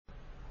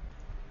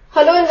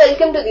Hello and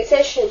welcome to the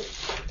session.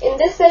 In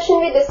this session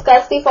we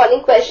discuss the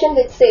following question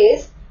which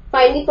says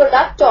find the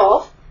product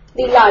of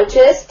the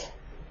largest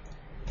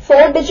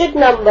 4-digit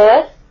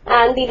number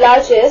and the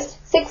largest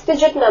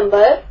 6-digit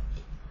number.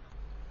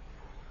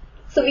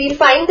 So we'll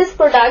find this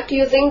product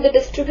using the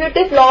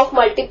distributive law of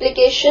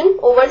multiplication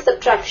over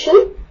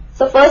subtraction.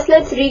 So first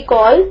let's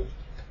recall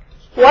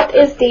what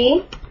is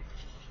the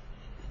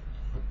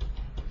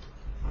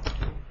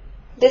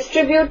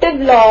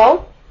distributive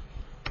law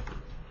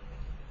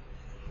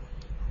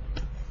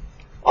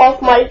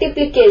of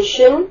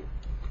multiplication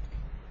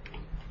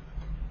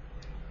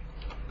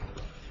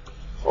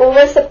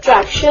over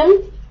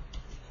subtraction.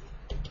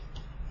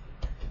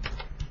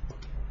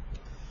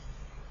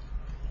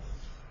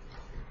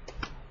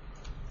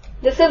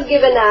 This is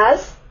given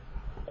as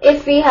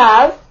if we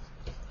have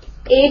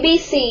A, B,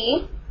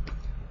 C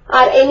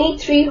are any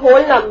three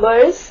whole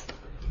numbers,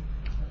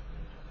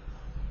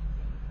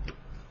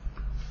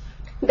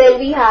 then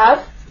we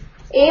have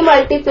A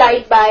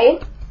multiplied by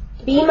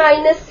B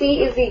minus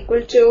C is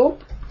equal to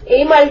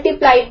A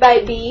multiplied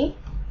by B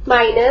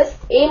minus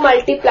A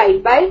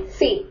multiplied by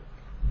C.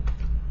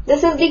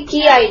 This is the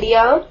key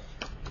idea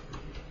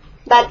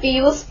that we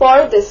use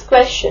for this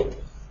question.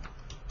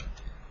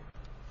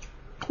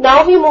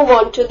 Now we move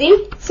on to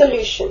the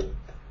solution.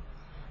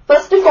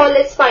 First of all,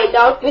 let's find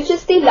out which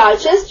is the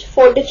largest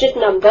 4-digit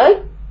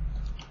number.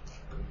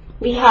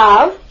 We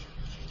have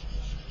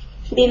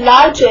the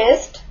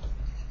largest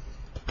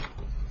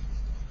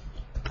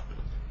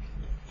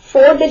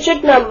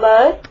 4-digit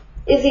number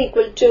is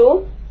equal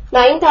to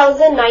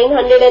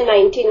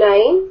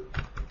 9999.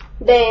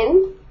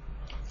 Then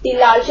the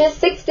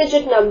largest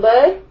 6-digit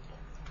number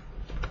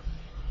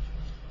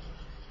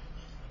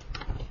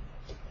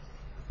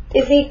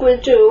is equal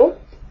to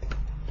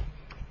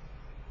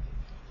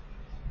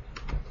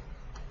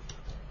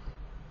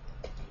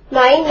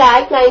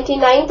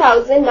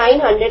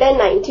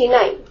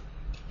 9,99,999.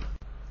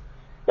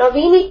 Now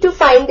we need to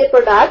find the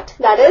product,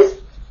 that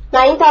is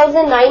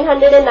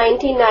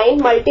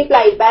 9,999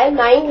 multiplied by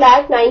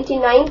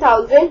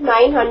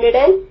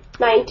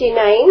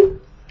 9,99,999.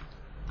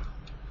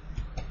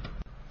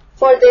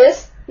 For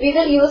this, we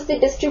will use the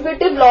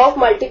distributive law of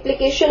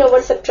multiplication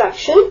over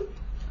subtraction.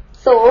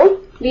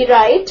 So, we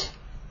write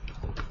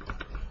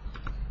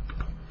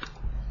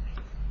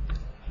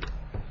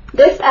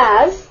this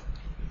as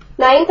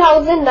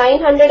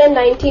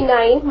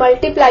 9,999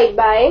 multiplied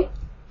by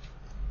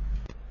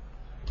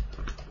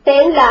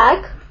 10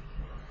 lakh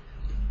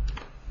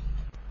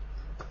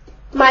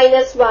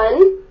minus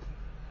 1.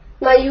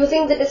 Now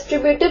using the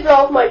distributive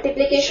law of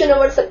multiplication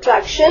over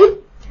subtraction,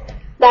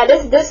 that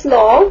is this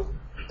law,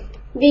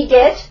 we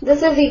get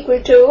this is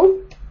equal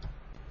to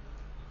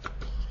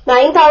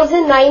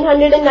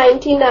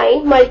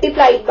 9,999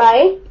 multiplied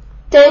by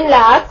 10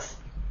 lakhs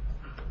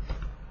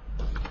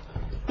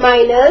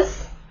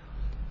minus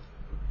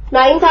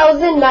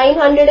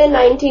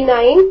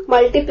 9,999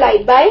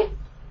 multiplied by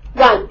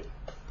 1.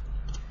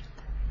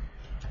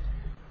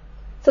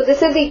 So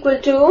this is equal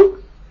to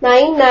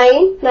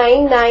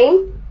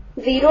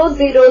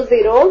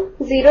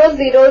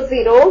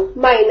 9999,000,000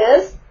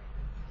 minus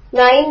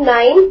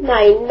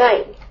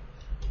 9999.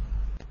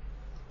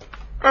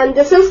 And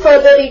this is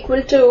further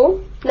equal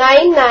to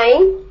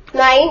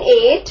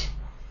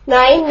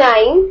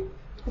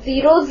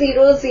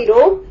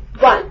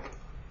 99,98,99,000,001.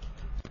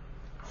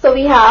 So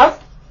we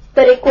have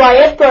the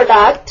required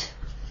product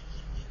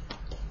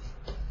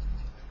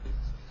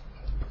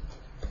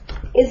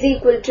is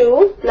equal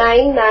to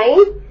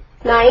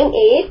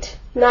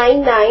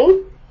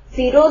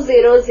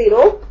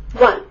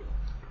 99,98,99,000,001.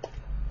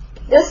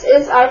 This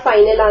is our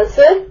final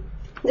answer.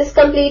 This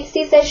completes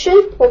the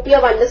session. Hope you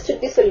have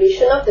understood the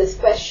solution of this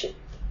question.